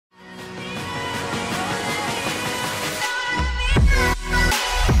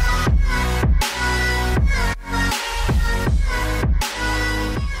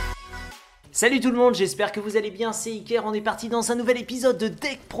Salut tout le monde, j'espère que vous allez bien, c'est Iker, on est parti dans un nouvel épisode de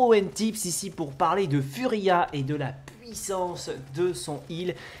Deck Pro and Tips, ici pour parler de Furia et de la puissance de son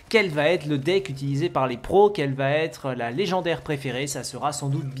heal. Quel va être le deck utilisé par les pros, quelle va être la légendaire préférée, ça sera sans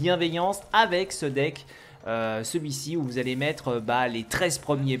doute bienveillance avec ce deck. Celui-ci où vous allez mettre les 13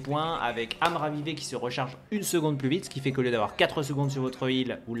 premiers points avec âme ravivée qui se recharge une seconde plus vite, ce qui fait qu'au lieu d'avoir 4 secondes sur votre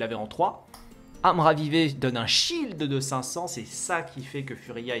heal, vous l'avez en 3. Âme ravivée donne un shield de 500, c'est ça qui fait que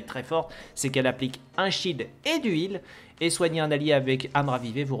Furia est très fort, c'est qu'elle applique un shield et du heal, et soigner un allié avec âme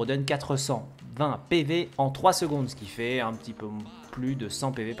ravivée vous redonne 420 PV en 3 secondes, ce qui fait un petit peu plus de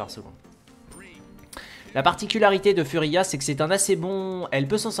 100 PV par seconde. La particularité de Furia, c'est que c'est un assez bon... Elle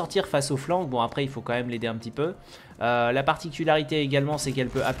peut s'en sortir face au flanc, bon après il faut quand même l'aider un petit peu. La particularité également, c'est qu'elle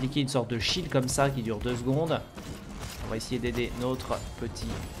peut appliquer une sorte de shield comme ça qui dure 2 secondes. On va essayer d'aider notre petit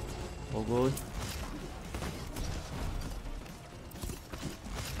robot.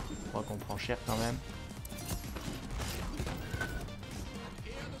 Je crois qu'on prend cher quand même.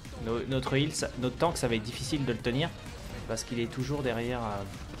 Notre heal, notre tank, ça va être difficile de le tenir parce qu'il est toujours derrière.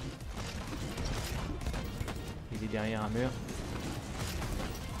 Il est derrière un mur.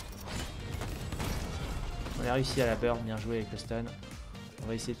 On a réussi à la burn, bien joué avec le stun. On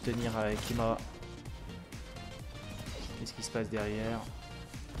va essayer de tenir avec Kima. Qu'est-ce qui se passe derrière?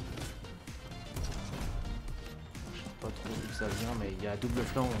 Pas trop d'où ça vient, mais il y a double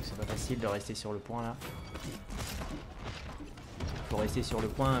flanc donc c'est pas facile de rester sur le point là. Faut rester sur le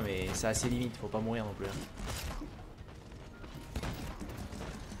point, mais ça a ses limites, faut pas mourir non plus.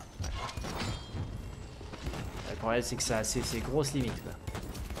 Le problème c'est que ça a ses grosses limites quoi.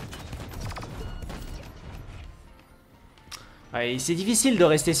 Ouais, c'est difficile de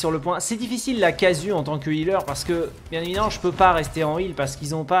rester sur le point. C'est difficile la casu en tant que healer parce que, bien évidemment, je peux pas rester en heal parce qu'ils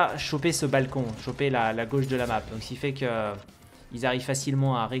n'ont pas chopé ce balcon, chopé la gauche de la map. Donc, ce qui fait qu'ils arrivent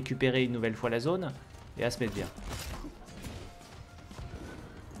facilement à récupérer une nouvelle fois la zone et à se mettre bien.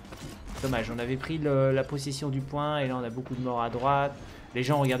 Dommage, on avait pris la possession du point et là, on a beaucoup de morts à droite. Les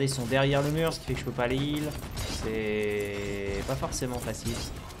gens, regardez, sont derrière le mur, ce qui fait que je peux pas les heal. C'est pas forcément facile.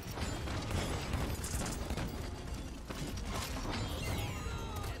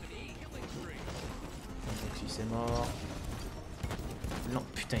 C'est mort. Non,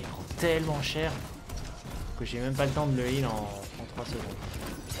 putain, il prend tellement cher que j'ai même pas le temps de le heal en 3 secondes.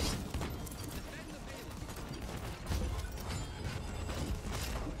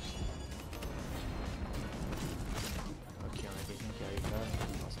 Ok, on a quelqu'un qui arrive là,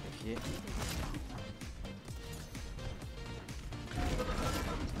 on va se méfier.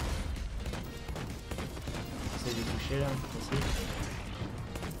 Essaye de toucher là, possible.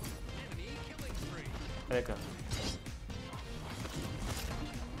 Ah, d'accord.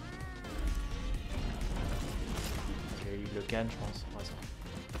 J'ai eu le can, je pense. Ouais, ça.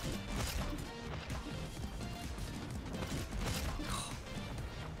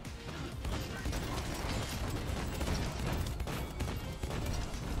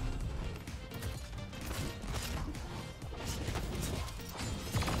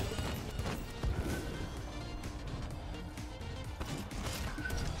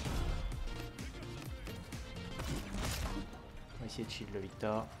 On va essayer de shield le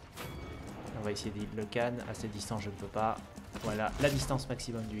Victor. On va essayer de heal le can. À cette distance, je ne peux pas. Voilà, la distance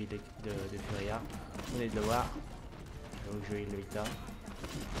maximum du heal de Furia. Vous venez de le voir. Il faut que je heal le Victor.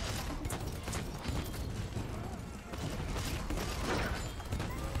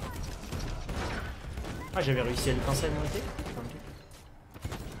 Ah, j'avais réussi à lui cancel mon ulti.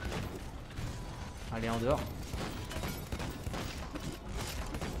 Allez, en dehors.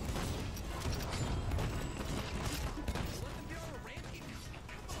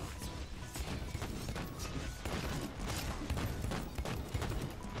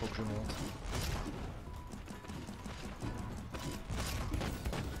 Faut que je monte.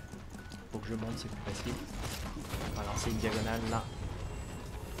 Faut que je monte, c'est plus facile. On va lancer une diagonale là.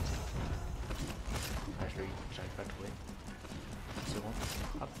 Ah, je l'ai eu, j'arrive pas à le trouver. Une seconde.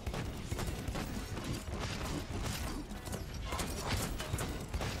 Hop.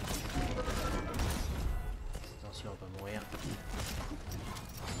 Attention, on va pas mourir.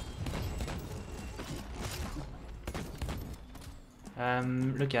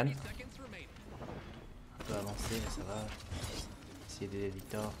 Le can. On peut avancer, mais ça va. Essayer d'aider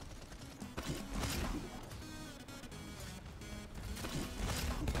Victor.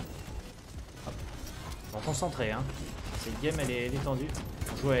 Hop. Bon, concentré, hein. Cette game, elle est tendue.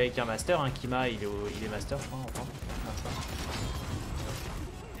 On joue avec un master, hein. Kima, il est master, je crois, enfin.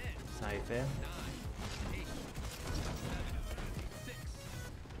 C'est un FR.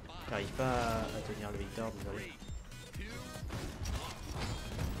 J'arrive pas à tenir le Victor, désolé.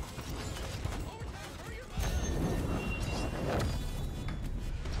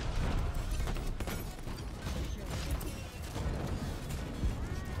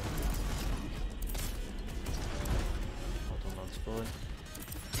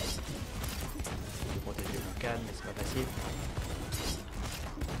 pas facile.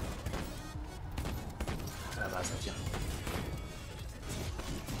 Ah bah ça tire.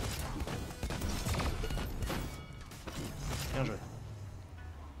 Bien joué.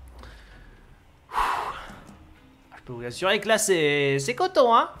 Je peux vous assurer que là c'est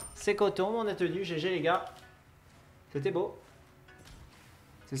coton hein. C'est coton, on a tenu, GG les gars. C'était beau.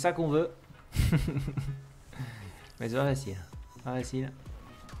 C'est ça qu'on veut. Mais c'est pas facile. Pas facile.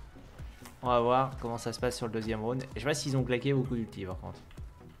 On va voir comment ça se passe sur le deuxième round. Je sais pas s'ils ont claqué beaucoup d'ulti par contre.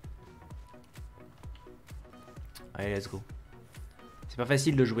 Allez, let's go. C'est pas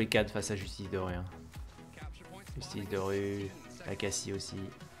facile de jouer 4 face à Justice de Rue. Hein. Justice de Rue, la Cassie aussi.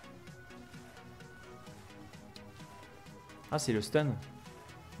 Ah, c'est le stun?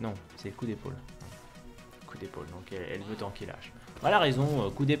 Non, c'est le coup d'épaule. Coup d'épaule, donc elle veut tanker l'âge. Voilà la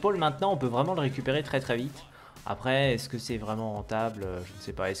raison, coup d'épaule maintenant, on peut vraiment le récupérer très très vite. Après, est-ce que c'est vraiment rentable? Je ne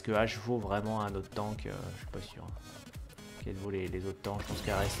sais pas. Est-ce que H vaut vraiment un autre tank? Je suis pas sûr. Quel vaut les autres tanks? Je pense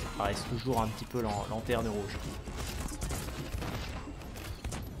qu'elle reste toujours un petit peu lanterne rouge.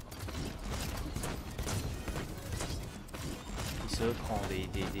 Il se prend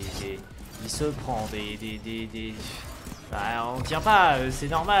il se prend des... Bah, on tient pas, c'est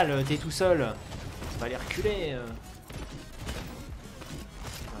normal, t'es tout seul. On va aller reculer.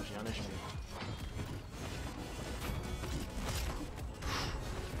 Ah, j'ai rien acheté.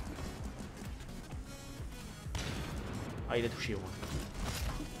 Ah, il a touché au moins.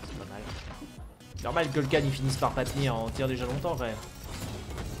 C'est pas mal. Normal que le can il finisse par pas tenir, on tire déjà longtemps quand même.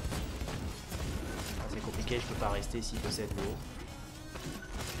 Ah, c'est compliqué, je peux pas rester s'il possède l'eau.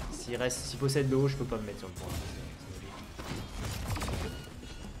 S'il possède l'eau, je peux pas me mettre sur le point.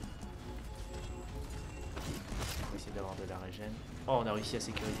 On va essayer d'avoir de la régène. Oh, on a réussi à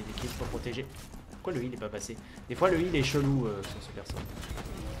sécuriser l'équipe pour protéger. Pourquoi le heal est pas passé? Des fois le heal est chelou sur ce perso.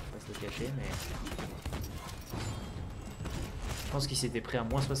 On va se le cacher, mais... Je pense qu'il s'était pris à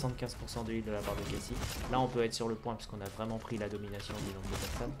moins 75% de heal de la part de Cassie. Là, on peut être sur le point puisqu'on a vraiment pris la domination du nombre de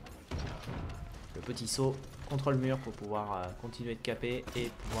personnes. Le petit saut contre le mur pour pouvoir continuer de caper et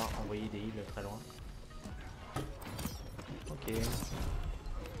pouvoir envoyer des heals très loin. Ok.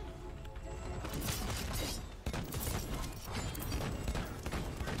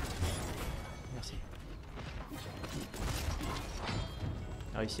 Merci.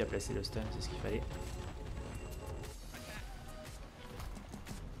 On a réussi à placer le stun, c'est ce qu'il fallait.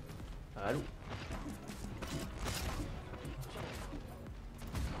 Allô.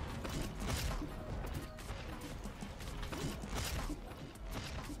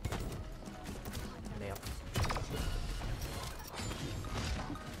 Merde.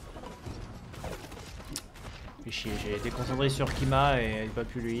 Fait chier, j'ai été concentré sur Kima et pas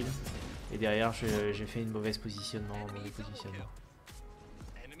pu le heal. Et derrière j'ai fait une mauvaise positionnement,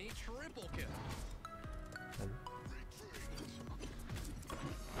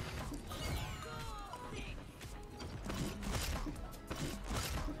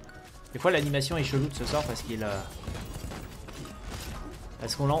 Des fois l'animation est chelou de ce sort parce qu'il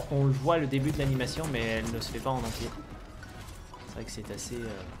parce qu'on le voit le début de l'animation mais elle ne se fait pas en entier. C'est vrai que c'est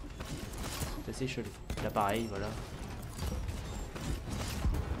assez chelou. Là pareil, voilà.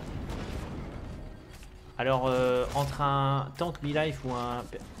 Alors entre un tank mi-life ou un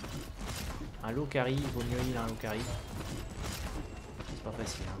low carry, il vaut mieux heal un low carry. C'est pas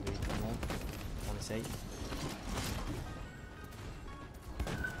facile hein, de heal tout le monde. On essaye.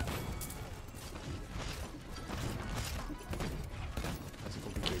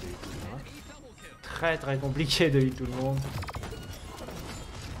 Très compliqué de heal tout le monde.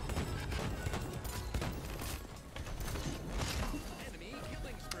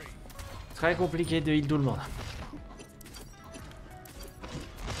 Très compliqué de heal tout le monde.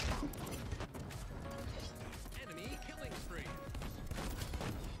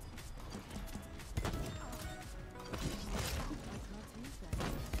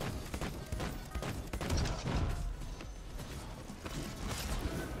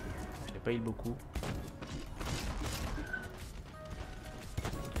 Je n'ai pas heal beaucoup.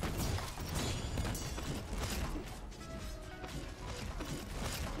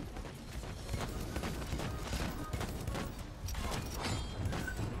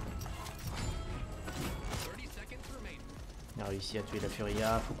 On a réussi à tuer la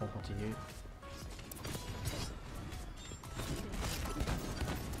Furia, faut qu'on continue.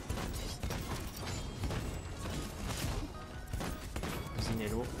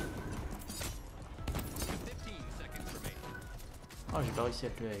 Zinello. Oh, j'ai pas réussi à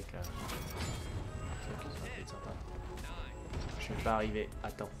le tuer avec la... Je vais pas arriver.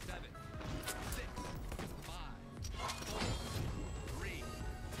 Attends.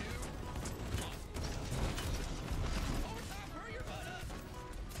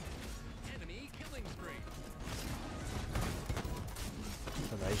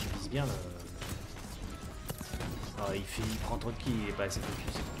 bien le... Oh, il prend trop de kills, il est pas assez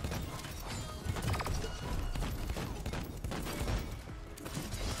focus.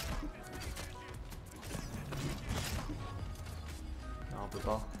 Non, on peut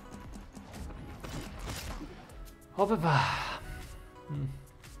pas. On peut pas.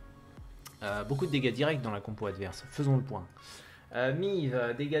 Beaucoup de dégâts directs dans la compo adverse. Faisons le point.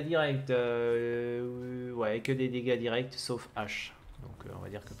 Mive, dégâts directs. Ouais, que des dégâts directs sauf H. Donc on va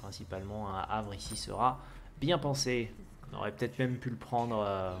dire que principalement un havre ici sera bien pensé. On aurait peut-être même pu le prendre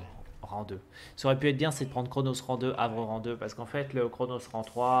rang 2. Ça aurait pu être bien, c'est de prendre Chronos rang 2, havre rang 2. Parce qu'en fait, le Chronos rang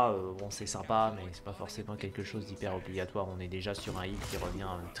 3, bon, c'est sympa, mais c'est pas forcément quelque chose d'hyper obligatoire. On est déjà sur un heal qui revient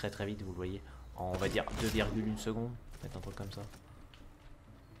très très vite, vous le voyez. En, on va dire 2,1 secondes, peut-être un truc comme ça.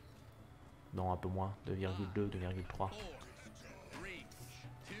 Non, un peu moins, 2,2, 2,3.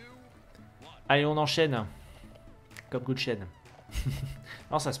 Allez, on enchaîne. Comme coup de chaîne.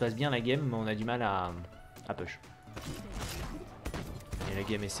 Non, ça se passe bien la game, mais on a du mal à push. Et la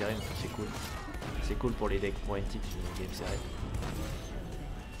game est serrée, donc c'est cool. C'est cool pour les decks pro NT, une game serrée.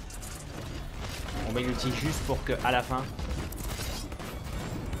 On met l'ulti juste pour que à la fin.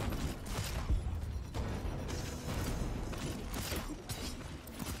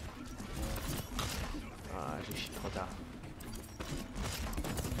 Ah, j'ai chié trop tard.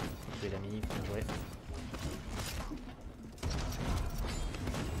 Je vais la mini, bien joué.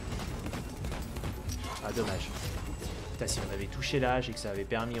 Ah, dommage. Putain, si on avait touché l'âge et que ça avait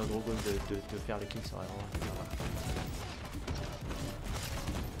permis au Drogon de faire le kill, ça aurait vraiment été sympa.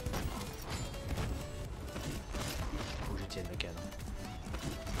 Faut que je tienne le cadre.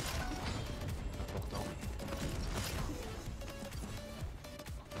 Important.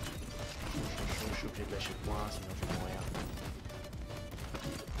 Je suis obligé de lâcher le point, sinon je vais mourir.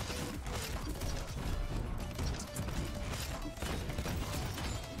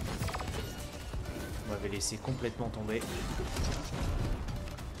 On m'avait laissé complètement tomber.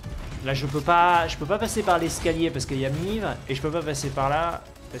 Là je peux pas passer par l'escalier parce qu'il y a Mive et je peux pas passer par là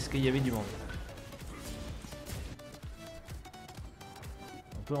parce qu'il y avait du monde.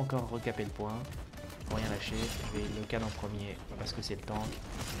 On peut encore recaper le point. Pour rien lâcher. Je vais le canne en premier parce que c'est le tank.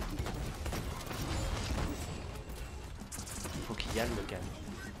 Faut qu'il y aille le canne.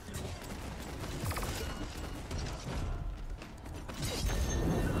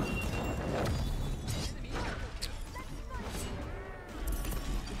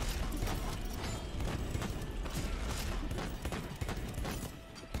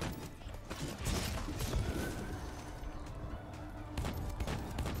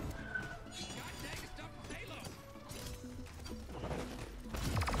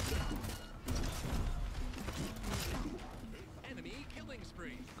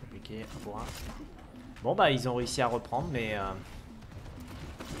 Compliqué, un pour un. Bon bah ils ont réussi à reprendre mais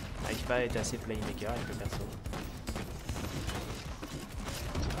n'arrive pas à être assez playmaker avec le perso.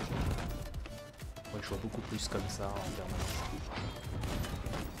 Moi je vois beaucoup plus comme ça en permanence.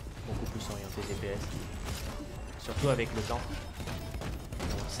 Beaucoup plus orienté DPS. Surtout avec le temps.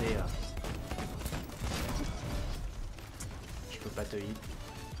 On sait je peux pas te hit.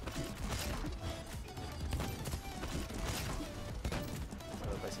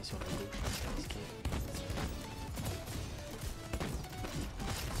 Sur la gauche, c'est risqué.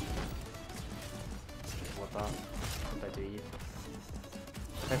 Je te vois pas, je peux pas te heal.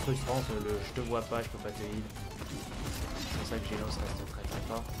 Très frustrant le je te vois pas, je peux pas te heal. C'est pour ça que Genos reste très très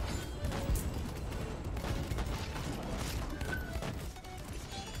fort.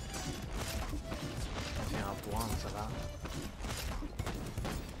 On fait un pour un, donc ça va.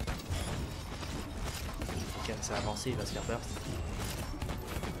 Iker ça a avancé, il va se faire burst.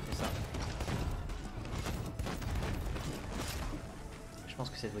 Je pense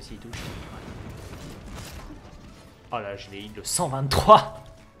que cette fois-ci il touche. Oh là, je l'ai heal de 123.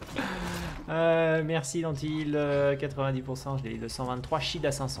 Merci Dantil, 90%, je l'ai heal de 123. Shield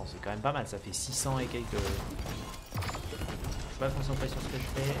à 500, c'est quand même pas mal, ça fait 600 et quelques. Je suis pas concentré sur ce que je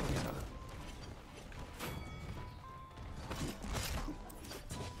fais, mais ça va.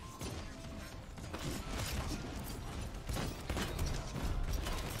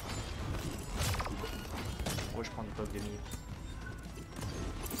 Moi je prends du pop de mille.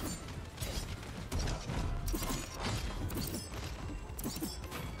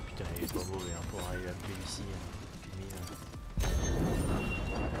 Putain, il est pas mauvais hein, pour arriver à me tuer ici.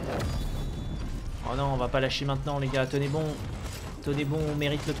 Oh non, on va pas lâcher maintenant les gars, tenez bon. Tenez bon, on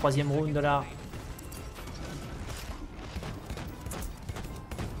mérite le 3e round là.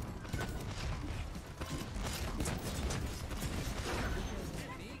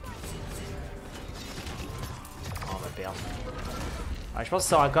 Oh, on va perdre. Je pense que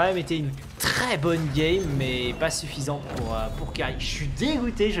ça aura quand même été une très bonne game, mais pas suffisante pour carry. Je suis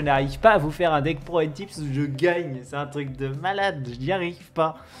dégoûté, je n'arrive pas à vous faire un deck pro and tips où je gagne. C'est un truc de malade, je n'y arrive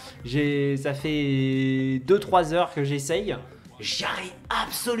pas. Ça fait 2-3 heures que j'essaye. J'y arrive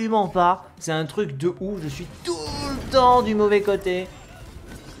absolument pas. C'est un truc de ouf, je suis tout le temps du mauvais côté.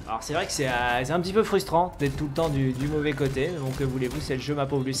 Alors c'est vrai que c'est un petit peu frustrant d'être tout le temps du mauvais côté. Donc que voulez-vous, c'est le jeu ma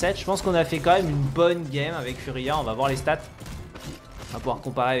pauvre Lucette. Je pense qu'on a fait quand même une bonne game avec Furia. On va voir les stats. On va pouvoir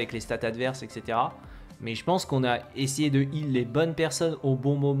comparer avec les stats adverses, etc. Mais je pense qu'on a essayé de heal les bonnes personnes au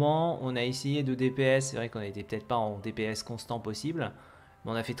bon moment. On a essayé de DPS. C'est vrai qu'on n'était peut-être pas en DPS constant possible.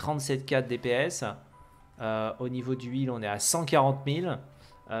 Mais on a fait 37k de DPS. Au niveau du heal, on est à 140 000.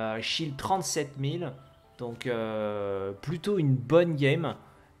 Shield 37 000. Donc plutôt une bonne game.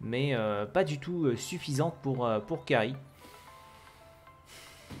 Mais pas du tout suffisante pour carry.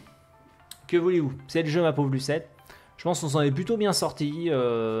 Que voulez-vous? C'est le jeu ma pauvre Lucette. Je pense qu'on s'en est plutôt bien sorti.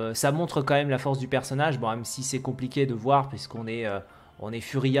 Ça montre quand même la force du personnage. Bon, même si c'est compliqué de voir puisqu'on est, on est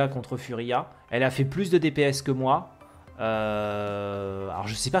Furia contre Furia. Elle a fait plus de DPS que moi. Alors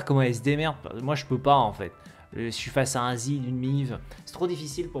je sais pas comment elle se démerde. Moi je peux pas en fait. Je suis face à un Zil, une Mive. C'est trop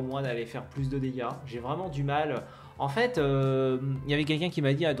difficile pour moi d'aller faire plus de dégâts. J'ai vraiment du mal. En fait, il y avait quelqu'un qui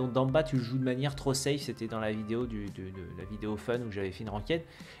m'a dit ah, donc d'en bas tu joues de manière trop safe. C'était dans la vidéo de la vidéo fun où j'avais fait une ranked.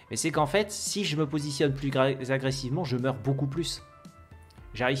 Mais c'est qu'en fait, si je me positionne plus agressivement, je meurs beaucoup plus.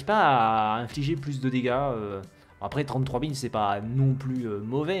 J'arrive pas à infliger plus de dégâts. Après 33 000, c'est pas non plus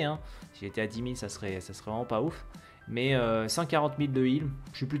mauvais. Hein. Si j'étais à 10 000, ça serait vraiment pas ouf. Mais 140 000 de heal,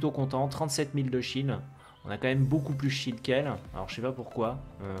 je suis plutôt content. 37 000 de shield. On a quand même beaucoup plus shield qu'elle. Alors je sais pas pourquoi.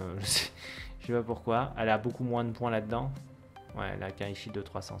 Je sais pas pourquoi. Elle a beaucoup moins de points là-dedans. Ouais, elle a qu'un shield de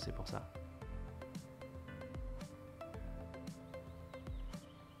 300, c'est pour ça.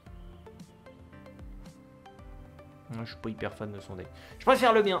 Je suis pas hyper fan de son deck. Je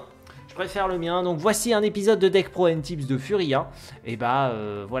préfère le mien. Je préfère le mien. Donc voici un épisode de Deck Pro and Tips de Furia. Et bah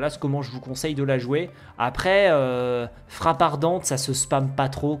voilà comment je vous conseille de la jouer. Après, frappe ardente, ça se spamme pas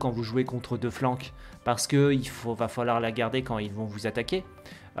trop quand vous jouez contre deux flancs. Parce que va falloir la garder quand ils vont vous attaquer.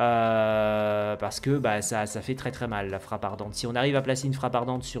 Parce que bah, ça fait très très mal la frappe ardente. Si on arrive à placer une frappe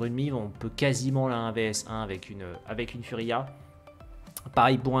ardente sur une Mive, on peut quasiment la 1 vs 1 avec une Furia.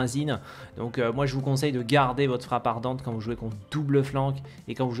 Pareil pour un Zin. Donc moi je vous conseille de garder votre frappe ardente quand vous jouez contre double flanc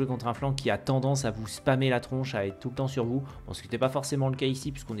et quand vous jouez contre un flanc qui a tendance à vous spammer la tronche, à être tout le temps sur vous. Bon, ce qui n'était pas forcément le cas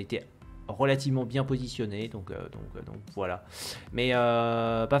ici puisqu'on était relativement bien positionné, donc voilà. Mais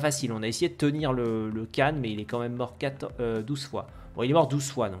pas facile, on a essayé de tenir le can, mais il est quand même mort 12 fois. Bon, il est mort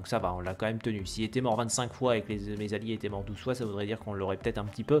 12 fois, donc ça va, on l'a quand même tenu. S'il était mort 25 fois et que mes alliés étaient morts 12 fois, ça voudrait dire qu'on l'aurait peut-être un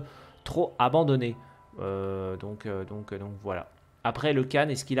petit peu trop abandonné. Donc voilà. Après, le can,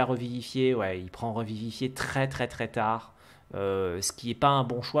 est-ce qu'il a revivifié? Ouais, il prend revivifié très très très tard. Ce qui n'est pas un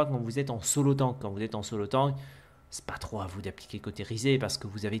bon choix quand vous êtes en solo tank. Quand vous êtes en solo tank, c'est pas trop à vous d'appliquer côté risé parce que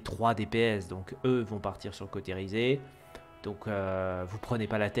vous avez 3 DPS. Donc eux vont partir sur le côté risé. Donc vous prenez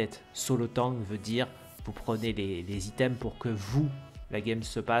pas la tête. Solo tank veut dire vous prenez les items pour que vous, la game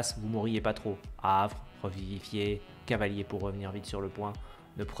se passe, vous mourriez pas trop. Havre, revivifié, cavalier pour revenir vite sur le point.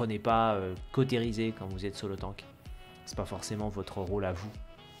 Ne prenez pas côté risé quand vous êtes solo tank. C'est pas forcément votre rôle à vous.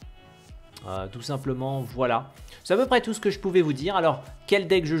 Tout simplement, voilà. C'est à peu près tout ce que je pouvais vous dire. Alors, quel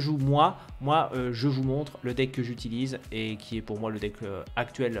deck je joue moi? Je vous montre le deck que j'utilise et qui est pour moi le deck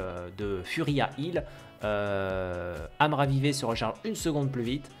actuel de Furia Heal. Âme ravivée se recharge 1 seconde plus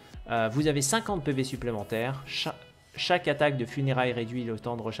vite. Vous avez 50 PV supplémentaires. Chaque attaque de funérailles réduit le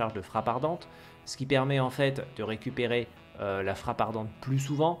temps de recharge de frappe ardente, ce qui permet en fait de récupérer la frappe ardente plus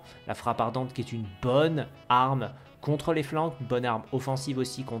souvent. La frappe ardente qui est une bonne arme contre les flancs, une bonne arme offensive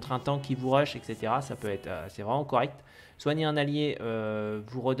aussi contre un tank qui vous rush, etc. Ça peut être, c'est vraiment correct. Soigner un allié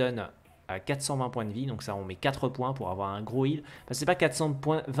vous redonne 420 points de vie, donc ça on met 4 points pour avoir un gros heal. Enfin, c'est pas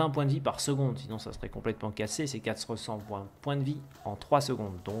 420 points de vie par seconde, sinon ça serait complètement cassé, c'est 420 points de vie en 3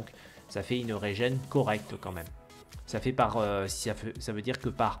 secondes, donc ça fait une régène correcte quand même. Ça fait ça veut dire que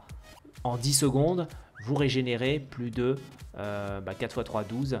en 10 secondes, vous régénérez plus de 4 x 3,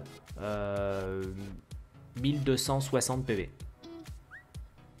 12, 1260 PV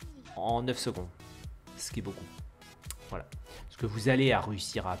en 9 secondes, ce qui est beaucoup. Voilà, parce que vous allez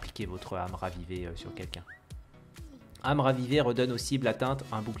réussir à appliquer votre âme ravivée sur quelqu'un. Âme ravivée redonne aux cibles atteintes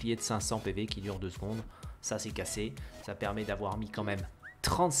un bouclier de 500 PV qui dure 2 secondes. Ça c'est cassé, ça permet d'avoir mis quand même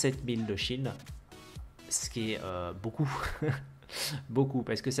 37 000 de shield, ce qui est beaucoup. Beaucoup,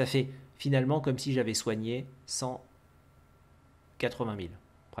 parce que ça fait finalement comme si j'avais soigné 180 000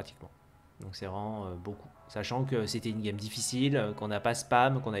 pratiquement. Donc c'est vraiment beaucoup. sachant que c'était une game difficile, qu'on n'a pas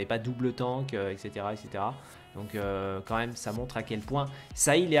spam, qu'on n'avait pas double tank, etc., etc. Donc quand même ça montre à quel point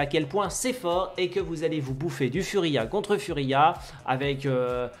ça heal et à quel point c'est fort, et que vous allez vous bouffer du Furia contre Furia avec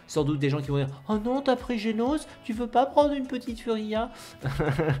sans doute des gens qui vont dire oh non t'as pris Genos, tu veux pas prendre une petite Furia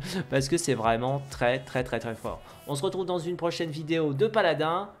parce que c'est vraiment très fort. On se retrouve dans une prochaine vidéo de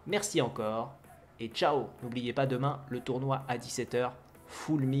Paladin, merci encore et ciao. N'oubliez pas demain le tournoi à 17 h,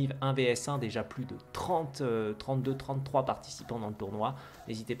 full miv 1 vs 1, déjà plus de 32, 33 participants dans le tournoi.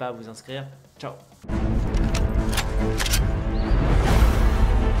 N'hésitez pas à vous inscrire. Ciao.